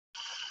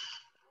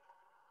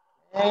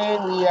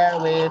And we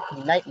are with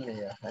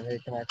Nightmare. I know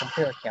my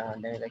computer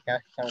sound there, like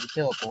that sounds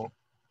terrible.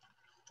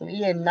 So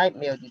we are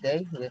Nightmare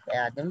today with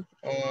Adam,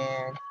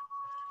 and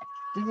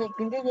this is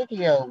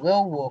a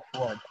werewolf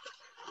one.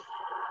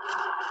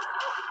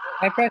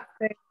 I pressed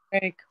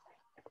break.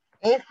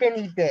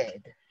 Instantly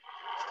dead.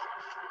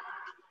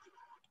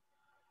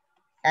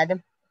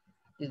 Adam,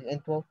 do the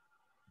intro.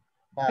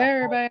 Hey Wow,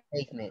 everybody,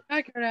 basement.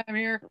 I'm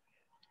here.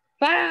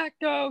 Back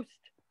Ghost!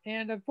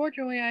 And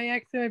unfortunately I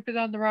accidentally put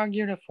on the wrong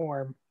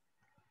uniform.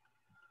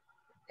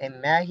 A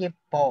magic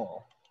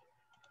ball.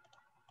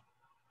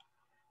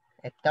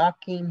 A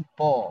talking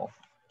ball.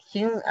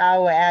 Soon I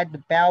will add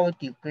the power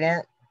to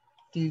grant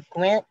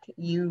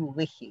you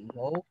wishes.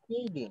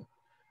 Okay then.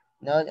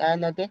 No, I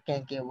know they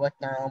can get work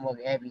done almost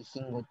every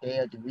single day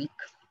of the week.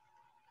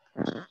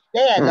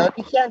 Yeah,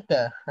 Lucky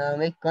Santa.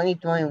 It's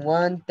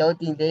 2021,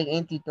 13 days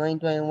into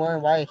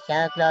 2021. Why is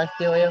Santa Claus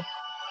still here?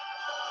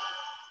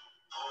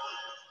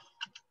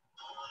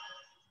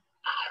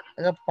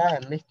 I got buy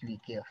a mystery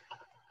gift.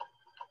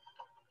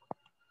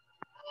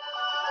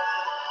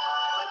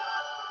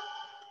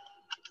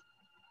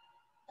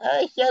 Oh,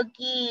 it's so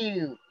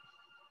cute.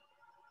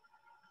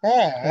 No.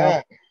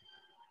 Hey,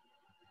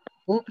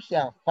 oops,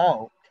 your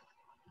fault.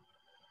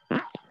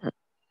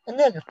 And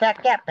there's a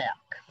fat cat back.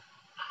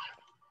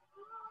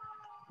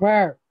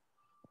 Where?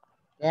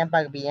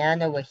 Grandpa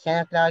Piano with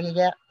Santa Claus is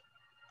at.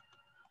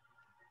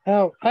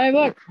 Oh, hey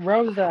look,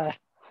 Rosa.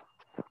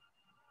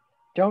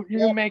 Don't you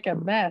Yeah, make a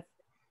mess.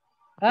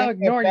 I'll take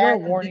the ignore your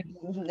bag, warning.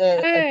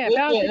 Hey, I take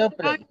found a the secret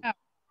airplane. hideout.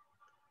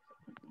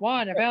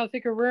 One, I found a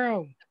secret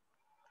room.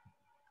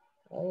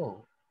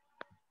 Oh,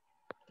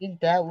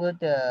 think that would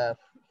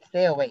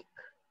stay awake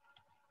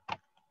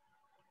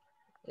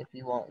if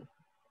you want.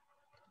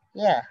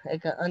 Yeah,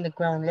 it's an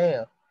underground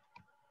layer.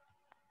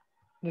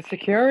 The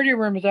security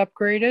room is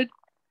upgraded.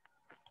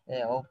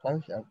 Yeah, whole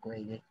bunch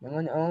upgraded.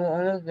 On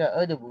the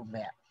other room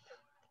map.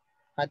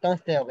 I don't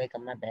stay awake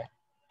on my bed.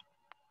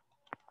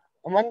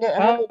 Oh, I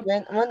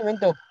wonder when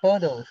the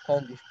portal is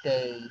going to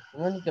stay. I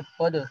wonder if the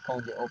portal is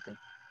going to open.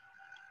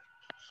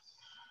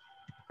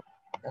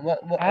 And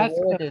ask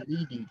what will them. they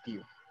lead you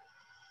to?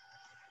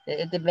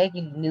 If they're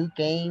making new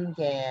games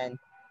and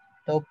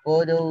those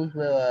portals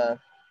will,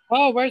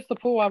 Oh, where's the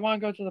pool? I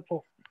want to go to the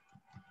pool.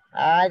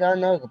 I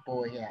don't know the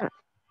boy yet.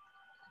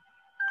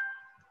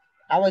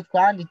 I was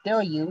trying to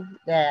tell you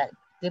that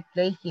this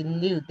place is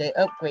new. They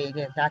upgraded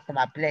it back to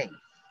my place.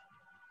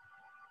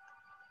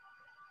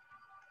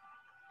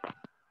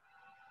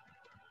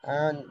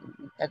 I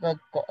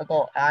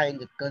go eye in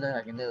the corner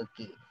like a little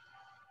kid.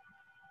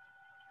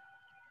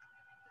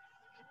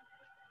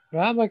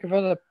 Well, I'm looking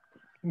for the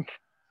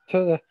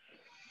to the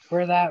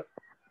where that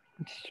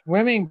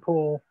swimming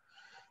pool.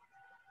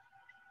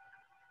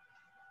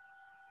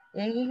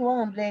 If you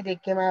want to play this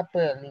game, I'll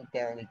put a link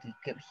down in the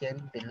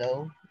description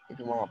below. If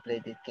you want to play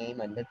this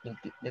game and look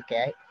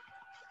at it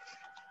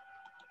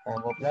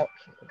on Roblox,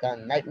 we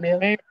got Nightmare.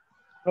 Maybe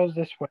it goes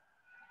this way.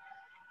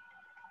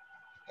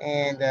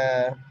 And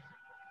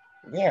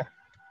yeah,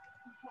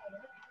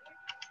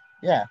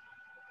 yeah.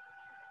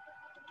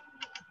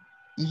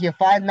 You can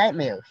find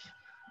Nightmares.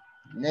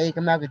 Now you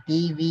come out with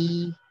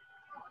TV.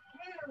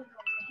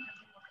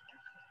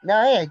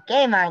 No, yeah,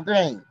 game I'm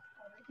playing.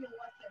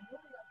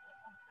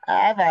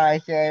 I thought I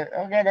said,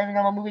 okay, let me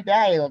know my movie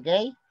die,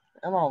 okay?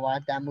 I'm gonna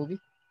watch that movie.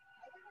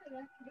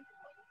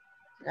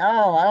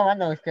 No, I don't want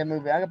no scary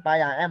movie. I can buy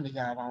it on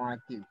Amazon if I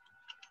want to.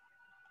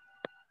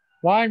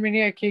 Why we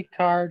need a key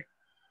card?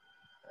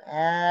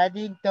 I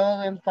didn't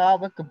tell him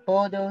forward the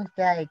portals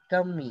that are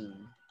coming.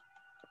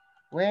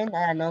 When?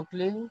 I have no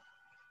clue.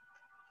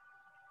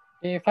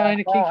 Can you find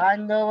a key All card?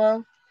 I know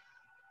of,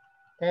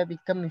 they're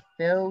becoming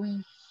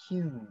very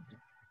soon.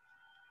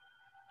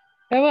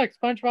 Hey, look,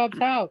 SpongeBob's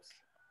house.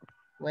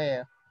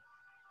 Where?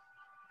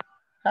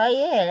 Oh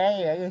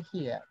yeah, I can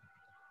see that.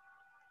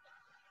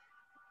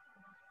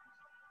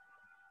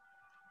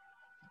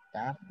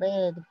 That's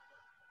bad.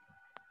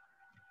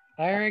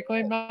 I already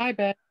cleaned my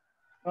bed.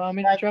 Well, I'll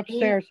meet But you see,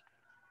 upstairs.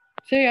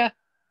 See ya.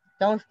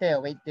 don't stay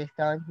awake this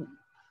time.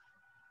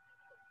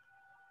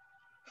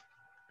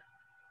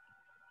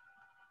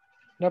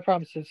 No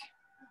promises.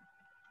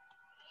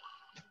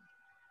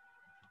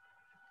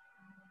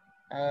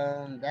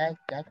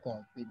 That's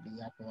gonna be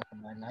the after work of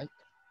my night.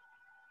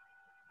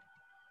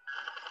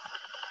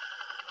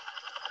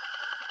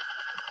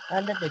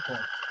 And the big one.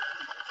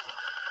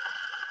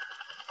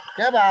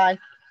 Goodbye.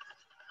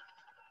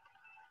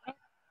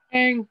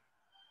 Dang.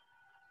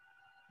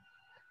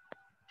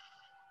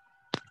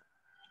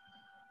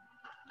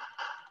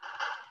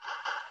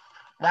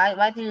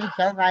 Why do you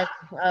sound like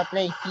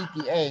play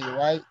GTA,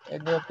 right?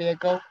 In the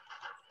vehicle?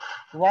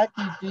 Why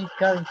do these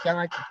guns sound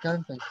like a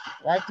gun from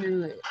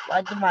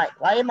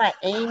why am I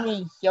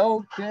aiming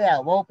so good at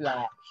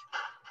Roblox?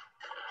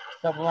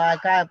 So when I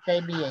tried to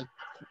play me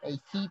a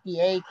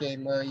GTA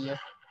game earlier,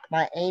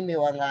 my aiming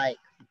was like,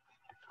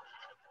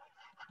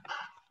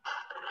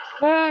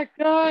 Ah,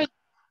 God.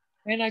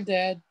 And I'm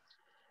dead.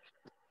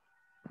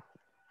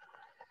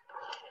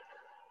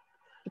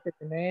 Stupid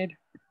grenade.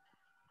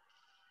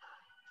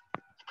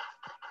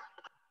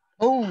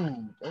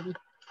 Boom, baby.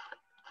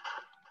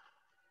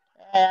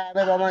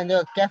 Remember my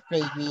little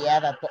cafe we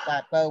have a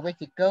bow with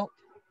the goat,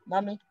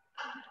 mommy.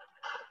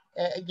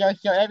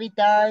 So every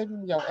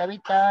time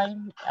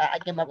I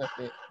came up with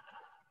it.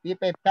 We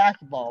play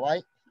basketball,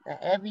 right? And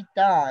every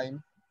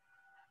time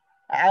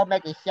I'll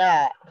make a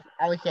shot,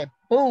 I would say,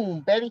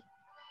 boom, baby.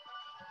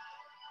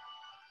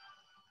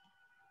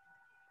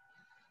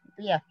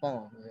 We have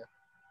fun here.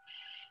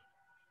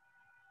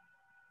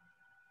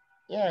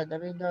 Yeah,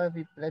 let me know if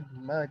you play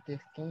more of this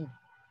game.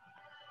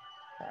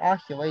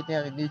 Also, right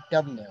now, the new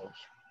thumbnails.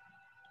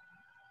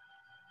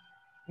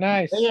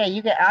 Nice. But yeah,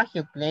 you can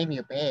also blame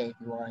your bed if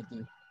you want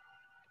to.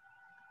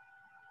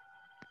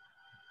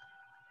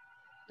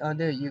 Oh,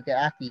 no, you can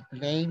actually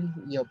blame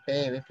your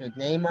bed with your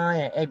name on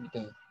it and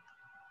everything.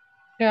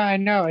 Yeah, I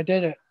know. I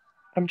did it.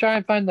 I'm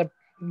trying to find the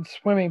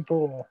swimming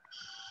pool.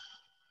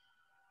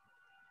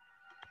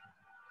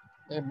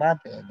 In my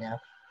bed now.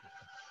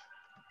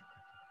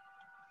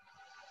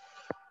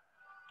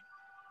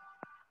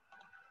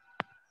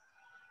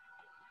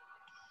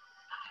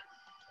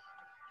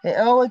 Hey,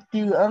 always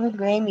do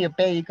unblame your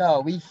bed, you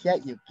gotta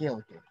reset your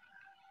filter.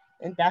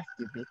 And that's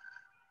stupid.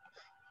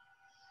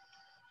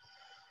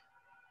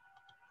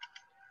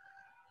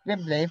 They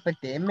blame for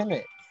 10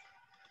 minutes.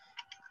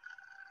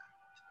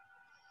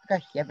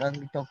 Because chef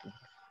only talking.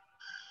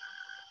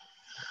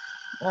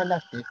 Oh,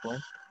 not this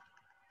one.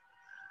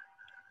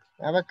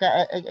 I will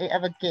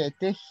get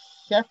this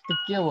chef the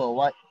killer.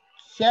 What?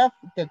 Chef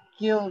the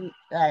kill.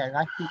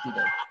 I speak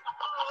today.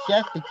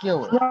 Chef the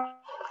killer.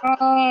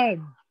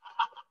 Run!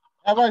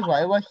 I was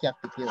right. It was chef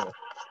the killer.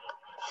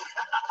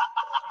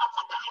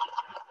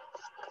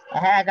 I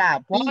had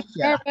a Well, I pizza.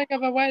 can't think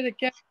of a way to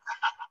get.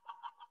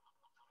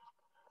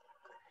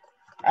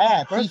 I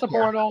had Where's the pizza.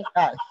 portal?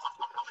 Uh,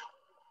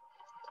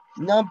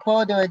 no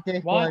portal in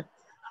this What? one.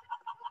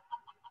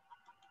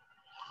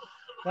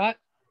 What?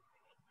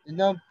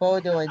 No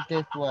portal in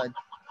this one.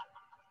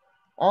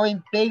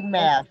 Only big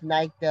maps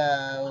like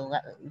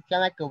the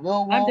sound like a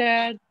real I'm wolf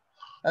dead.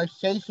 or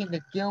chasing the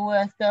killer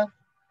and stuff.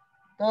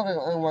 Those are the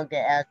only one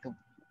that have the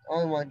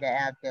only one that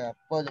have the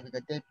portal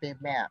because they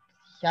big maps.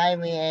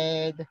 Shiny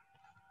Egg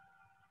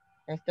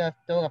and stuff.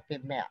 Those are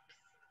big maps.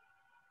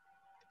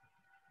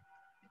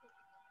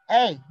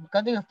 Hey,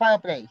 go to the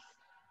fireplace.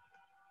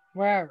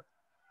 Where?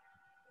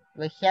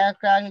 The shadow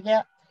cloud you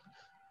get,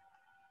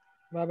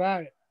 What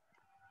about it?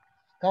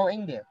 go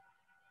in there.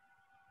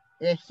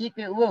 It's a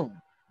secret room.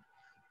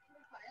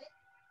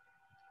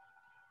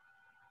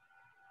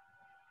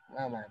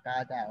 Oh my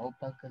god, that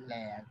open could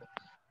lag.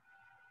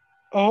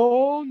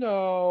 Oh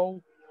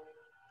no.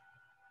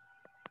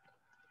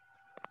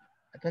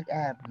 I think I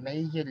have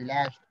major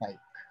lag spike.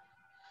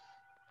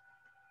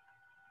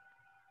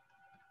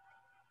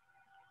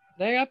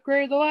 They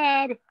upgraded the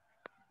lab.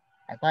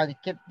 I probably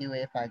could do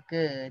it if I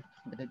could,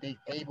 but they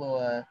disable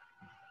a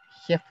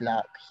shift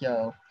lock,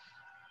 so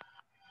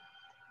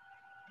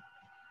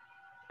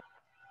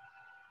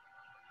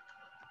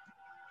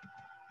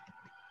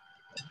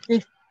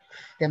this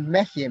the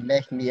message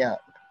messed me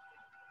up.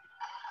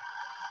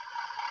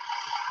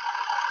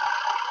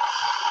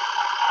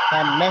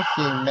 That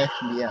message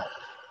messed me up.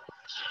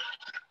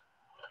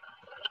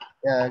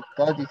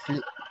 Go to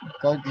sleep.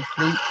 Go to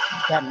sleep.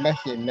 That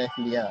message messed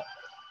me up.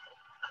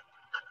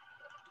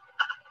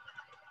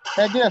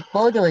 So I do a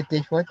photo with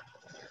this one.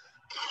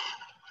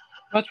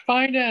 Let's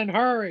find it and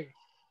hurry.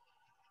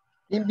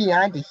 In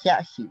behind the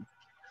shot shoot.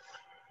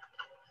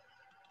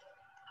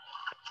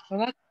 Well,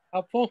 that's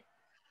helpful.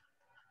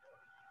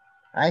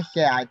 I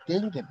said I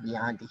didn't get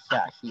behind the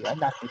shot shoot. I'm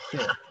not for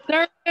sure.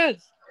 There it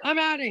is. I'm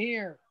out of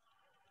here.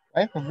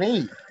 Wait for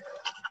me.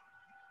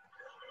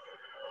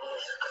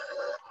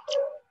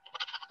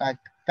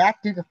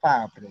 Back to the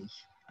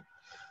fireplace.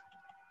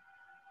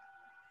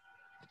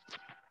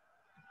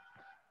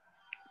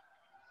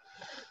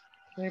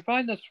 When you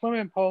find the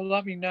swimming pool,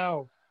 let me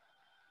know.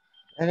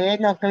 And there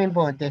ain't no swimming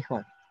pool in this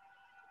one.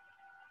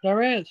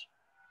 There is.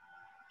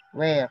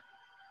 Where?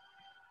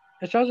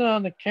 It shows it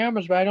on the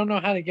cameras, but I don't know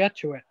how to get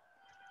to it.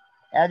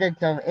 Other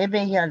some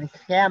even here on the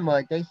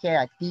camera, they say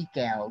like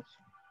decals.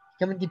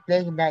 Some of the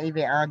places not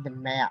even on the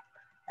map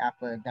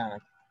after done.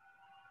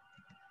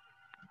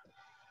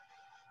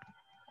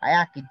 I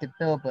asked the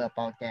developer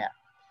about that.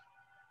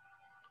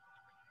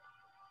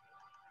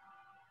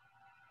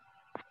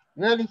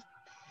 Really?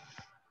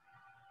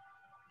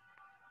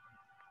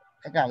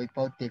 I gotta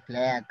report the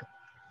flag.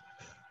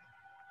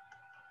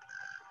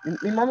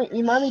 Remind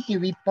me to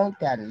report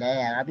that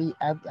lag.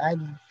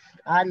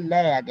 I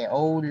lag a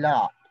whole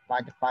lot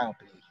by the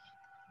fireplace.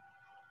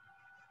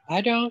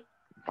 I don't.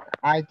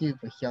 I do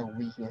for some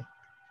reason.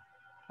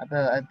 I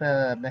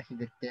better message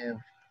the dev.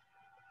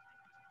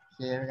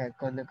 See if I can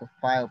go look at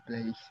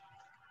fireplace.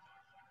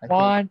 I think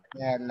One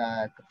that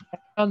lag.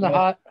 on the Yeah.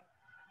 hot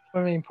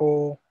swimming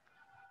pool.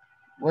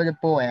 Where the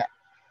boy at?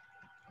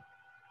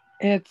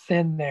 It's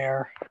in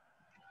there.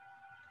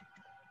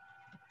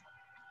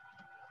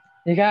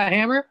 You got a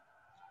hammer?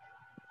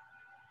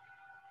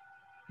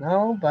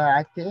 No, but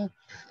I think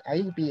I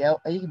used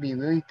to be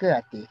really good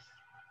at this.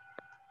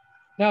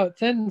 No,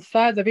 it's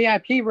inside the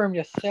VIP room,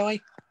 you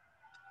silly.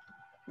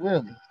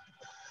 Really?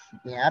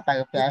 Yeah, I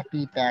better fast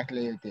feedback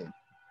later then.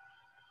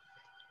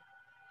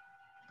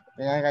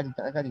 Yeah,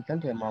 I got to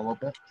come to my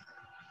but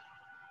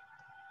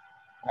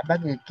I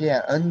bet you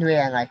get under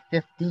like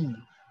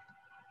 15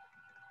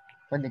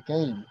 for the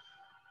game.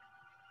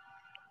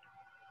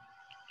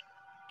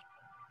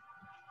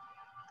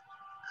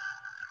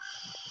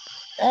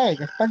 Hey,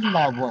 the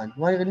SpongeBob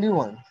one of the new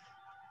ones.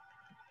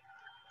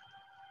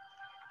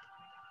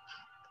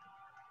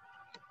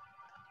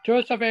 Do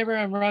us a favor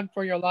and run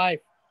for your life.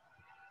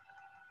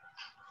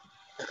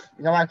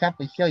 You know, I got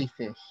the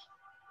jellyfish.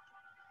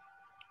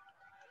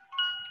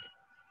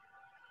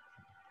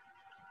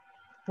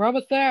 We're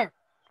almost there.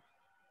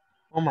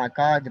 Oh my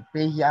god, the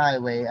busy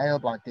highway. I know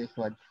about this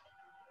one.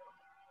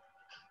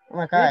 Oh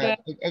my You're god,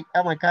 dead.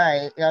 oh my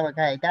god, oh my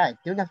god, I died.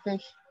 Tuna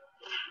fish?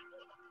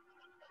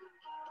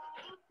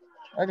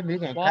 Oh, the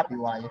music and What?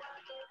 copyright.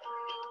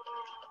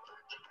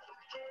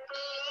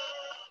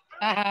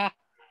 Haha.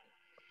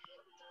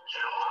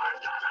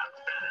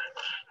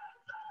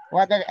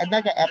 What,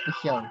 another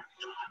episode?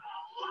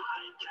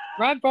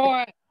 Run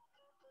for it.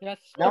 You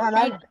No, I'm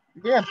stupid. not.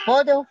 Is there a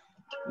photo?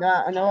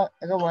 No, no,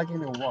 I don't want you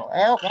to wall.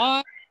 Help!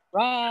 Run.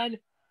 Run.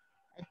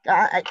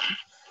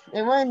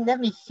 It wouldn't let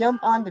me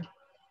jump on the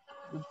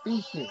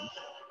pieces.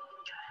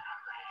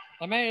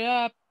 I made it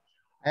up.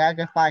 I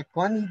gotta find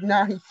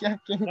 29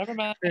 seconds Never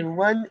mind. and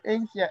 1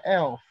 inch of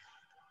L.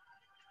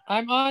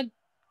 I'm on.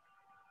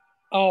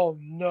 Oh,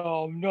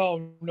 no,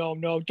 no, no,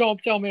 no.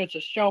 Don't tell me it's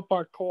a shell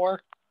parkour.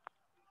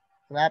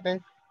 What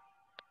happened?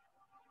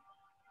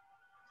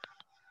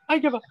 I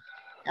give up.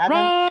 Adam,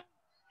 Run.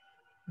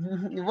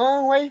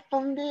 run away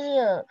from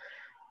there.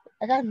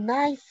 I got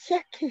 9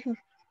 seconds.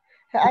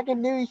 I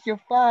can do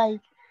survive.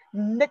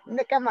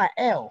 Look at my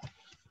L.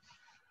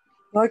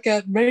 Look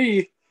at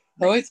me.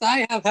 At least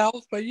I have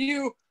health, but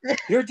you're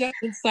dead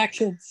in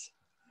sections.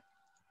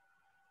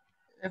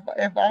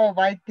 If I was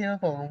right there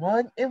for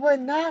one, it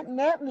would not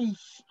let me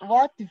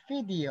watch the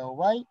video,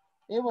 right?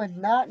 It would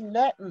not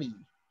let me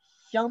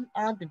jump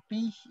on the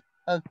beach.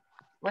 Would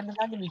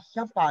not let me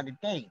jump on the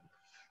thing.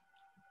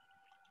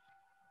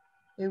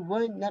 It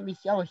wouldn't let me.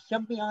 I was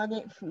jumping on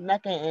it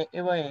like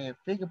it was an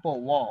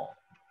invisible wall.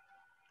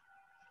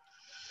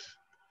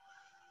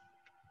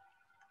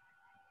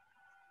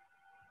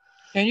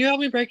 Can you help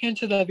me break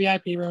into the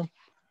VIP room?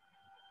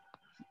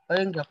 I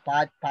didn't get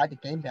five the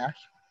game back.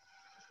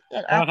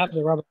 Yeah, I don't have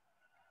the rubber.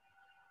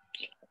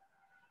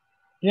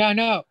 Yeah, I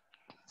know.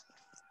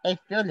 I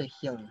feel this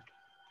young.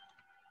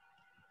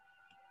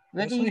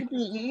 Maybe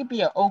Honestly? you could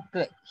be an old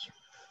glitch.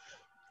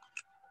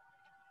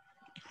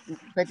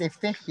 But they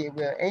fix it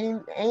where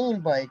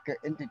anybody get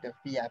into the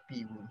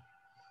VIP room.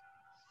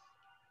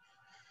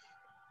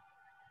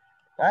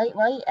 Why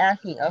are you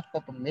asking us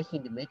for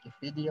permission to make a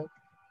video?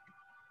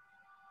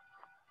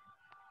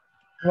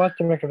 Who wants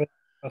to make a video?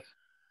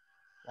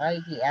 Why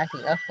is he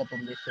asking us for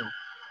permission?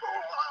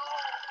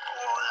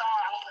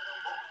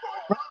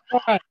 Run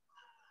for it.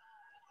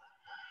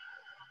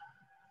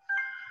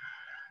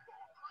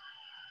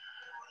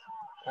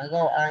 I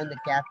go in the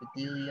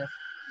cafeteria,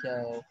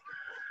 so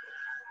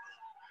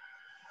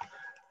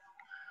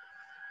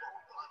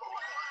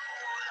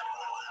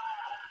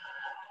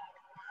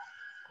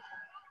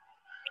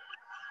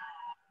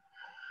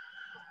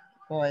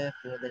go ahead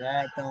for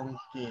that. I don't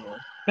care.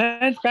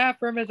 Men's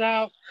bathroom is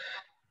out.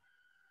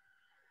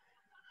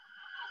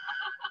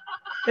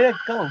 Here it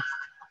goes.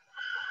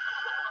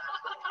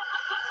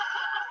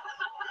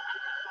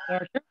 There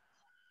are two.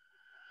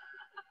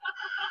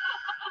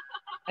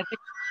 I think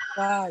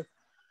 5.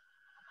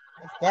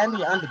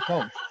 Standing on the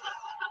coast.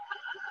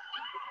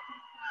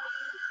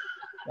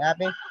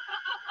 Rabbit,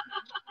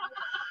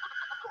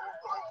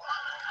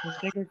 You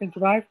think we can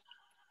survive?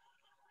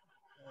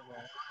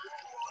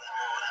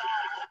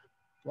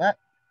 what?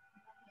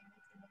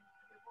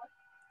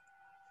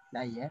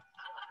 Not yet.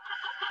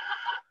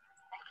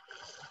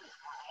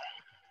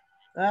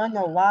 I don't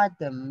know why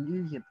the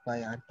music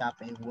play on top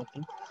ain't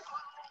working.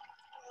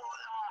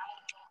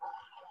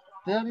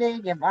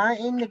 Really, if I'm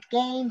in the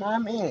game,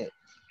 I'm in it.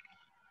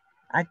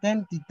 I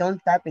tend to don't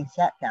type in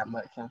chat that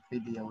much on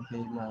videos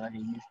anymore like I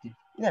used to.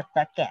 Yeah,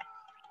 fuck that.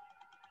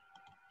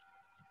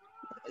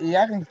 You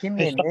can give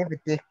me Hey, a name for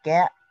this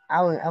cat.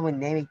 I would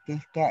name it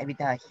this cat every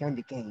time I show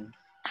the game.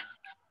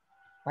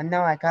 But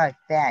no, I call it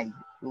Fatty.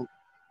 Ooh,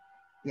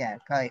 yeah, I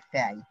call it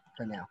Fatty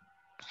for now.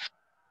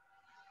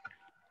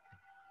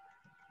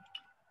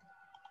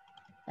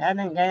 I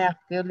don't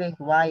feel like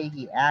why is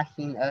he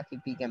asking us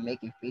if he can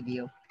make a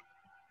video?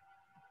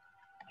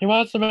 he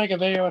wants to make a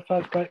video with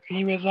us, but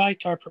he would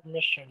like our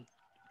permission.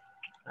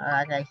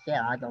 Like I said,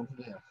 I don't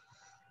care.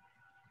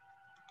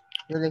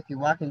 Feel like you're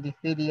watching this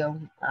video,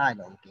 I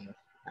don't care.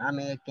 I'm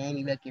in a game,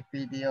 you make a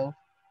video.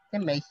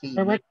 Then make sure you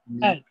But we're mention me.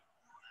 dead.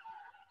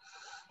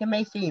 Then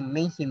make sure you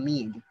mention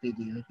me in the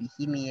video. If you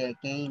see me in a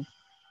game,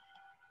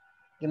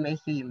 then make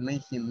sure you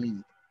mention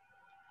me.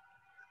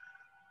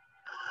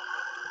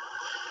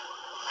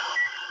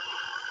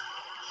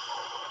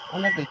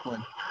 I'm a big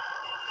one.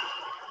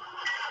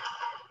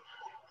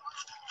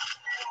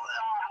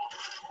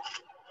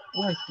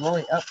 I'm gonna blow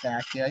it up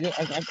back here. I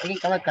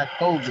think I like a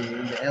COVID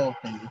in the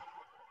elevator.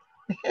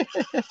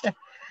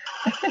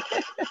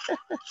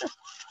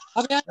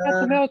 I'll be at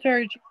the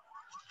military chief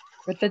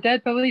with the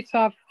dead police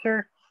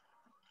officer.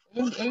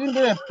 Isn't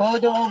there a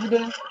photo over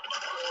there?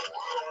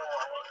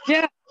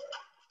 Yeah,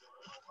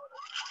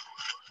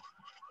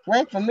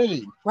 Wait for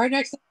me. right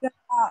next to the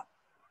cop.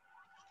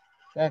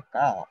 Check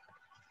out.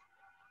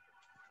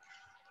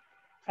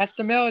 At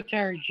the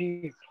military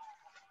jeep.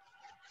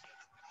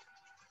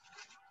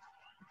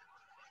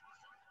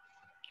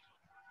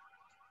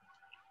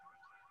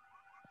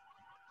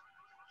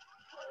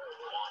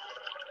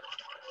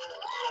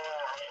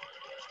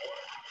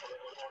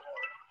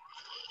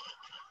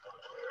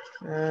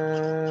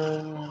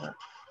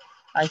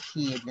 I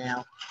see it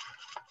now.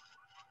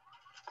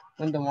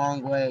 Went the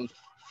wrong way.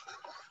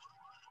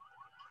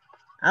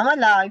 I'm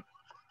alive.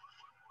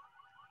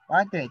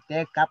 What the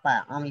heck? Got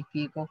by army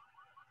vehicle?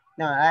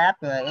 No,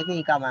 after I think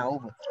he got my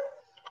over.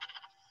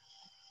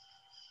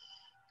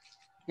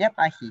 Yep,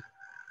 I see.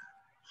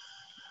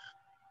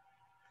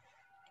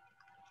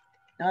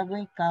 No,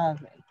 we got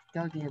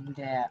told him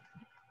that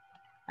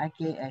I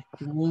get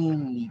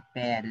extremely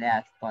bad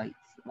last fights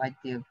right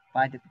there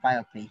by the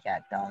fireplace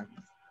at dawn.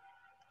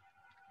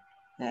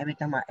 And every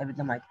time I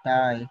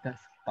die, it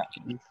just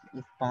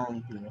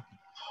spawns here.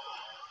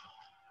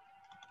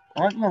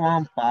 What's the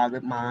wrong part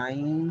with my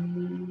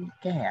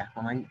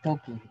my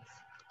tokens?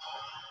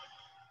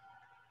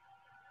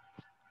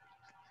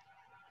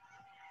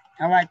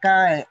 Alright,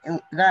 guys,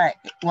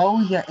 what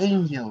was your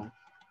angel?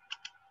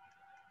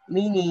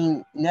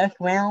 Meaning, next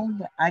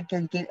round, I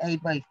can get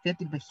everybody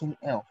 50%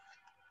 elf.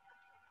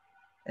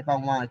 If I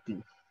wanted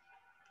to.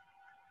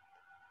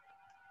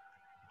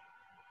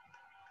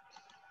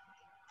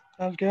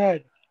 Sounds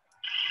good.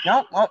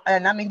 Nope, oh,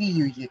 and I'm going to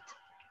use it.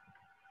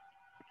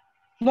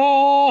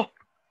 No!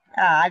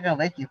 I can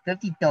let you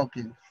 50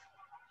 tokens.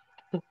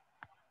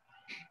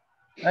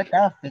 What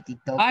else 50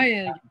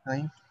 tokens?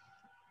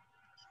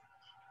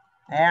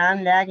 Hey,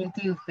 I'm lagging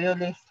too, feel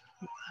this.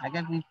 I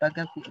guess we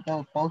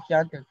go post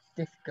out the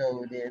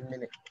Discord in a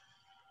minute.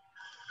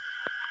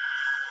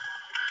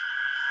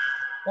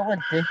 What was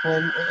this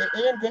one?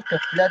 Isn't this the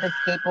flood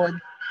escape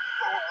one?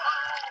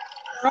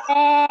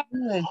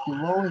 Who is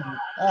rolling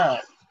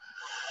up?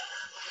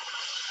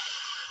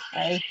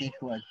 I hate this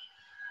one.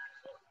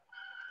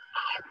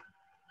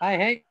 I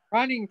hate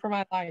running for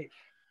my life.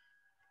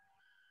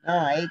 No,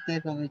 I hate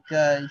this one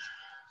because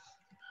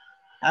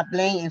I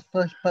blame in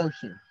first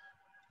person.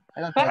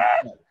 I don't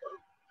care.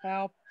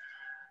 Help.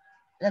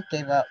 I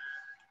gave up.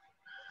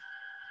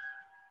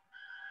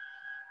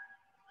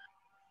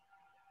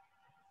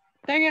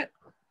 Dang it.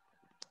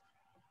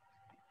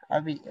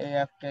 I'll be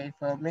AFK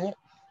for a minute.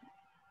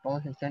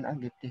 Both and then I'll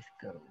get this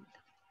gold.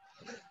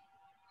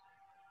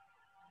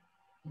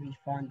 We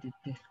found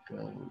this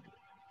gold.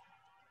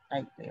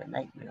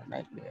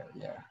 Nightmare,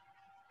 yeah.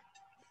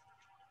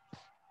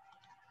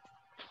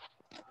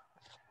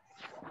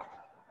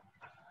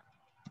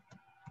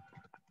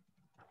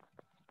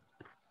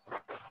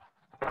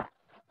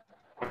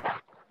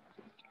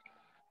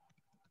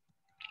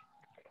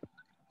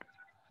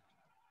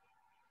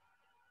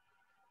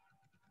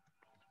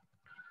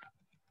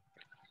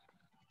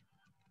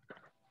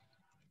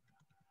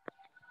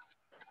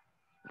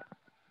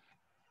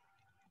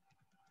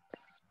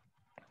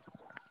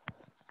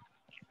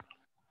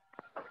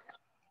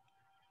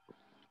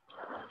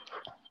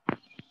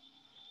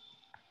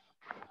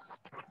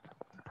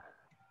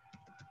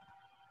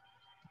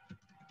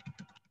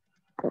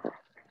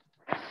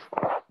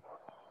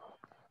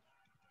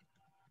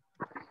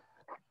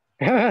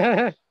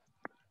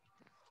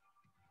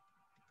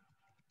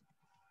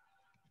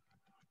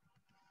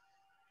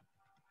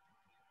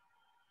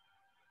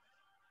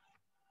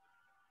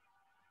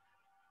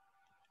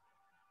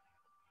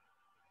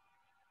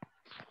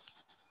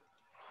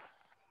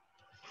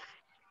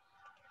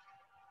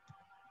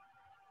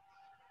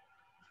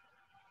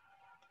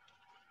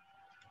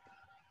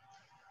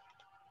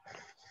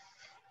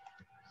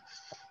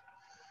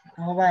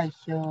 Alright,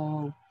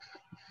 so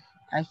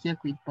I should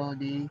report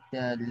this,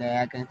 the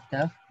lag and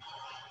stuff.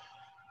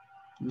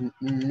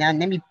 Now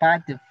let me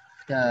part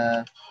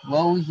the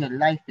roles of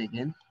life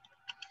again.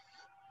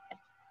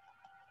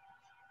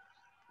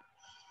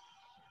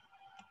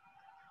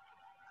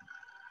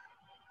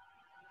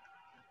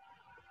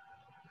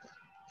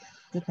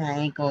 This I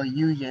ain't gonna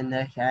use it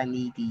unless I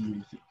need to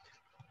use it.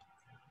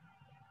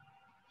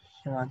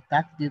 So I'm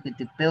got to do with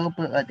the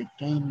developer of the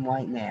game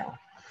right now.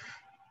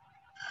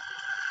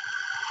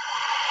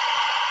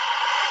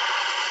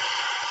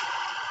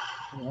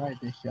 What is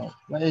this show?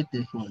 What is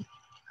this one?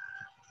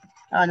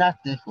 Oh, not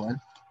this one.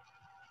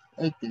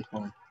 It's this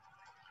one.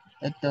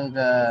 It's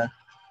the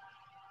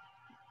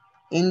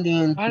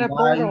Indian Find a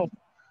wild. portal.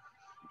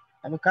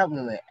 I forgot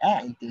where we're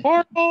at in this.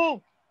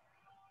 Portal!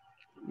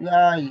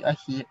 Yeah, I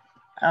see it.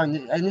 I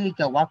need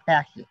to walk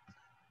past it.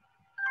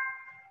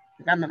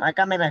 I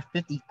got my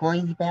 50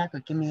 coins back, or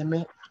give me a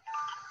minute.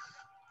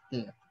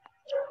 There.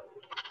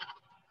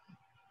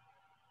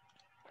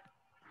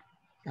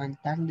 I'm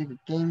talking to the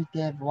game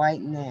dev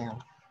right now.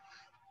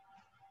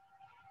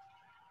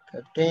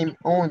 The game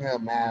owner,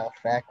 matter of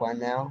fact, right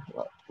now.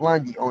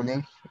 One of the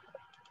owners.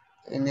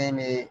 His name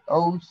is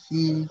ORC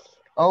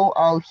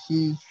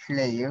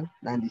Slayer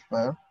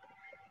 94.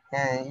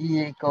 And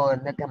he is going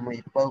to look at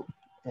my boat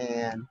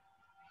and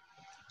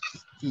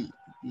he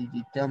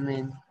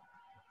determine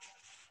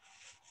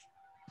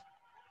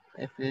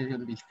if it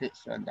will be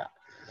fixed or not.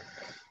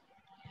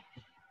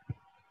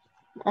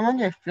 I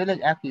wonder if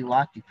Felix actually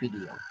watched the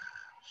video.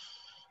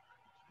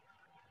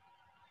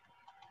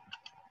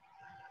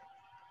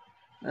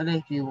 And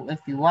if you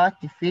watch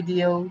the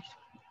videos,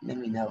 let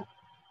me know.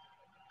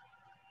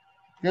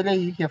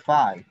 Felix, you can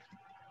 5.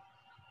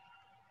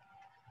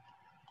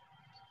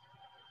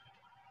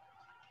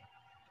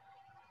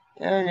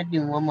 And let's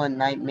do one more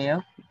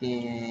nightmare.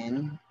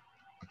 Then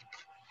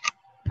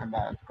I'm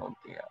about to go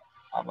there.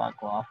 I'm about to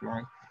go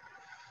offline.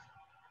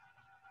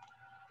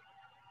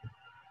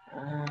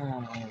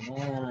 Oh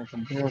man, my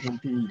computer's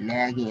completely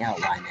lagging out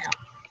right now.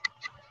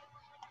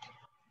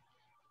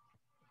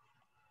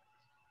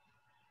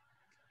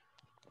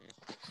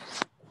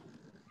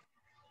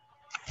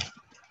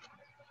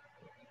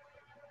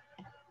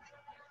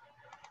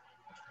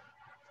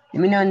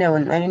 Let me know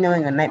when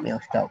the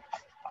nightmare starts.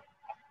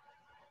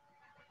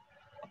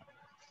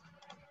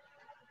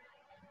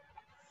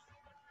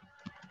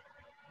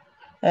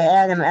 Hey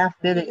Adam, ask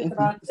Felix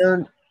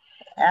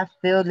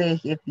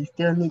if you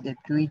still need the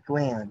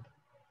 $3,000.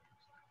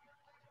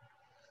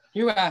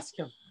 You ask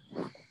him.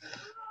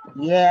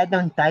 Yeah, I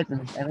don't type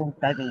in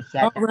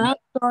chat. Oh, round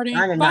starting.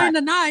 Find a Find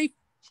the knife.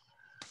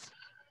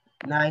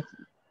 Knife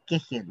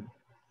kitchen.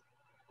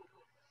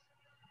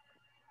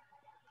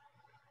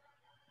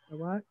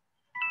 What?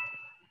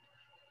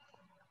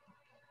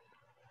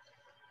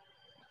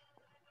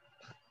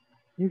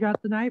 You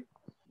got the knife?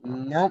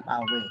 Nope, I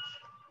wish.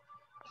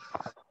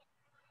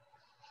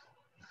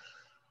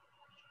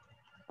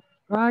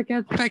 Well, I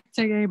can't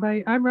spectate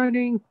anybody. I'm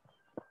running.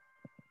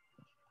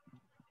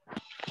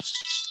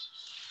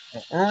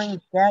 The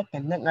orange cat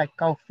can look like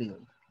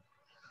Caulfield.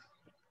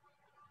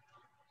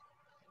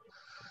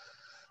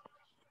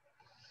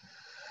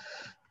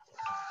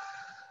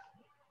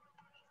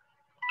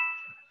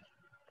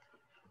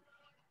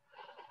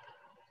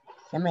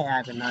 Somebody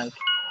agonize.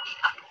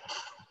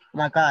 Oh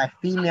my god,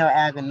 female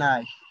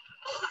agonize.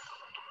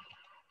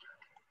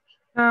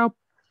 Help.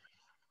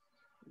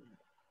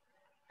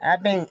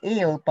 I've been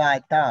ill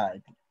by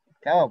died.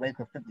 Go away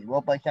for 50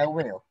 Robux, I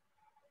will.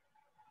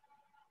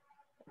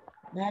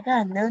 Now I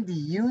gotta know to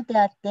use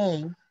that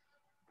thing.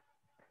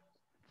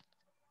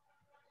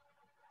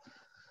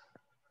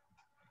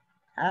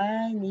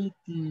 I need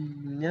to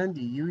learn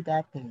to use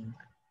that thing.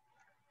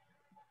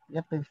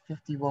 Up in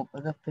 50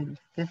 Robux, up in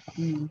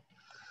 50.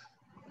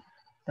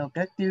 So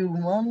let's do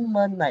one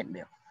more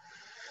nightmare.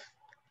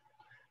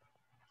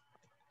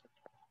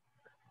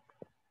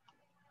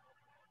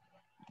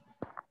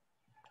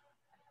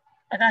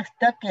 I got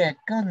stuck in a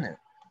corner.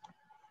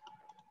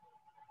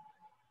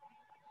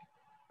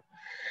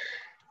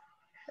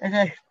 I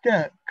got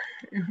stuck.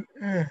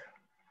 If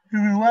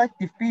you watch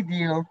the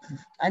video,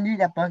 I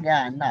need a bug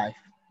out a knife.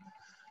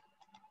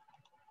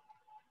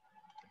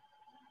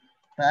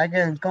 But I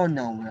didn't go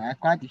nowhere. I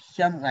tried to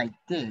jump like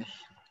this.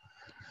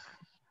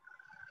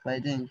 But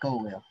it didn't go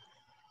well.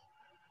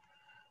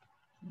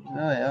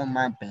 Oh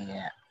my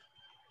bad.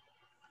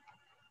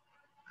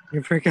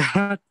 You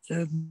forgot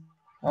to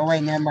Oh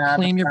wait, never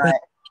mind. claim your bed.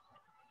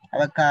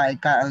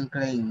 It got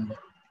unclaimed.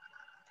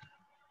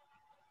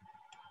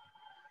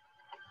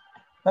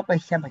 What by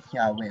somebody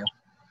I will.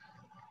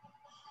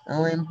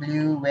 Orange,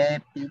 blue,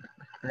 red, pink,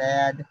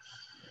 red.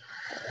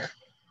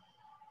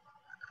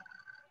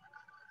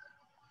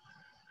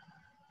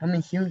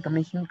 Coming soon.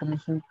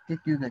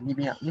 Just do the leave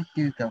me out. Just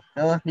do the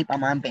first sleep on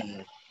my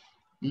bed.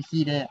 You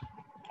see that?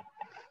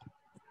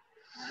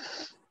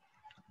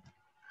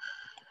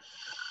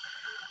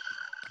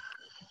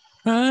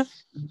 Huh?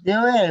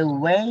 There is a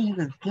way you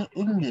can get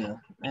in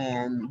there,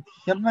 and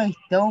somebody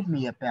told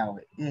me about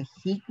it. The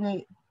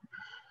secret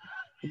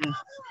is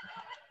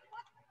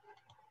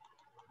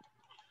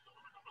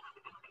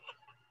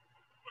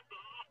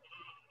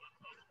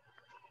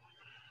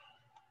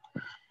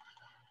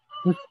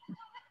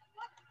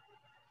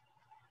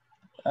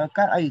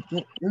how you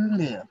get in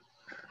there.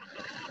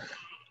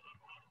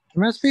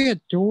 There must be a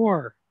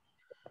door.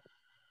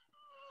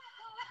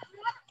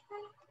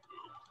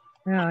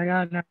 Yeah, I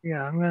got an idea.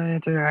 I'm going to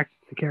interact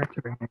with the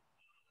character.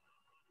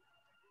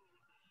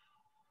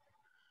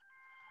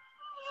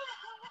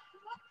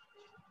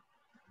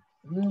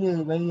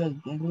 Ninja, way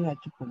you getting like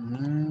a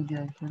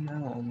ninja or something, I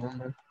don't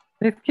remember.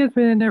 This kid's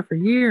been in there for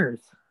years.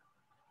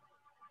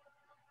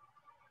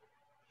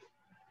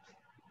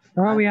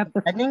 Oh, we have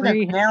to I think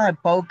free that's now a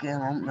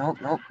Pokemon.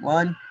 Nope,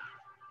 one.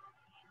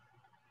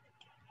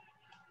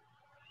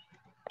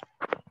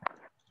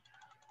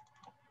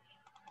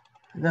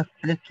 The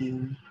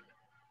flicking.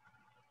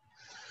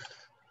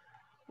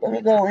 Let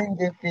me go in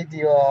this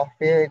video.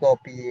 Here we go,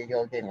 P.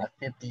 Go get my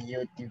 50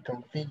 YouTube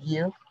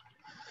configure.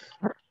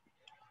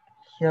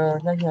 So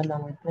that's what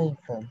I'm playing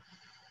for.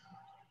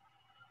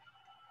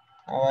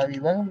 Alright, we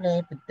wasn't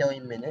playing for 30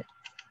 minutes.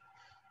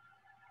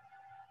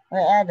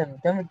 Hey Adam,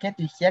 don't forget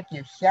to check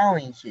your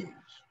showering shoes.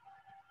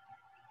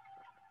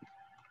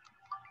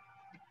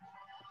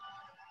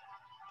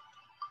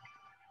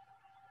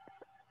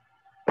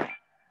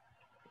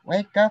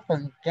 Wake up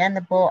from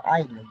Cannibal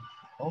Island.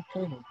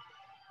 Okay then.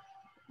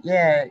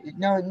 Yeah, you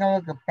know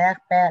the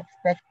backpack,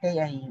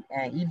 spectate,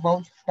 and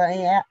emotes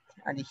button app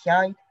on the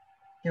side?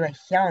 There's a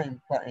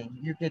shouting button.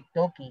 You get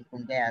talking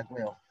from there as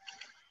well.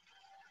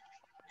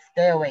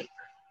 Stay awake.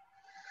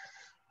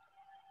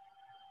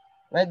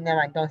 Right now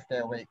I don't stay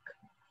awake.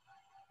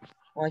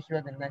 Once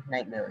you're the next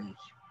nightmare is.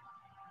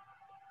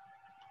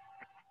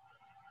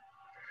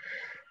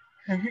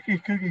 I think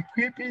it's cooking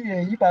creepy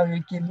and you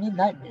probably give me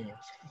nightmares.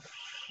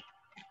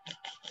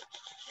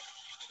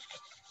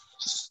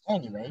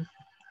 Anyway.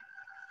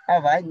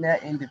 Alright, now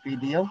in the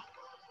video.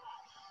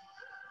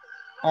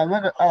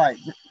 Alright,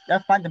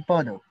 let's find the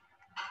photo.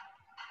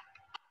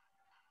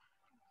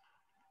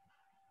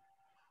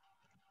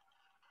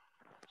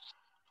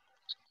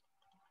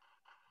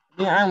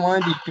 Yeah, I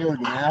wanted to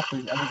building. I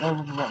was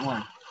over to what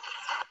one.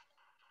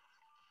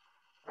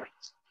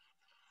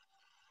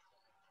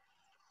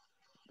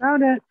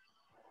 Found it.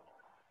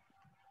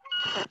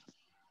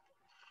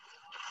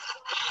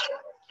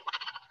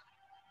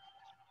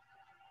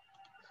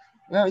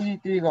 Well, you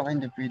three go in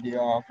the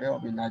video off. It'll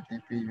be not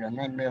the video.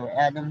 Nightmare with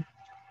Adam.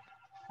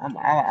 I'll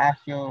ask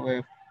you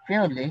with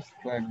Fearless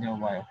for a little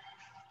while.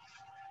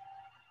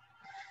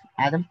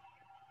 Adam?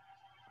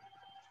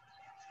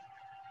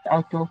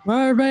 Also,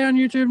 Well, everybody on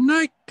YouTube,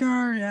 Night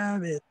Car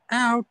Rabbit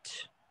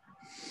out.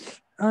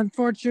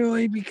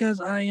 Unfortunately, because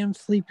I am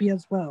sleepy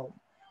as well.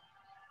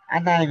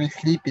 I'm not even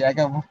sleepy. I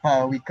got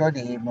a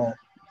recording anymore.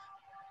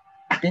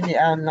 This is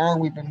how long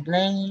we've been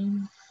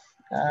playing.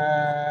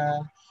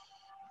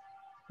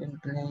 Been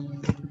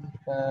playing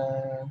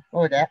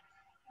for that.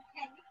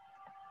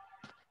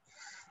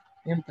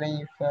 Been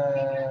playing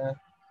for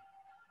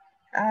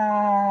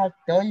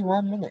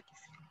 31 minutes.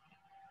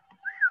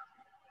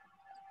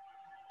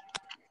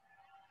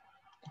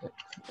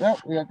 Well,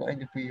 we are going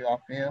to preview our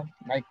film.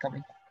 Like,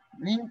 comment.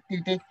 Link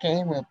to this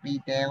game will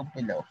be down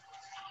below.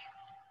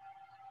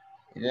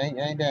 Is there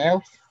anything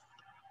else?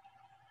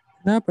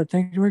 No, but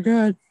things were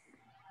good.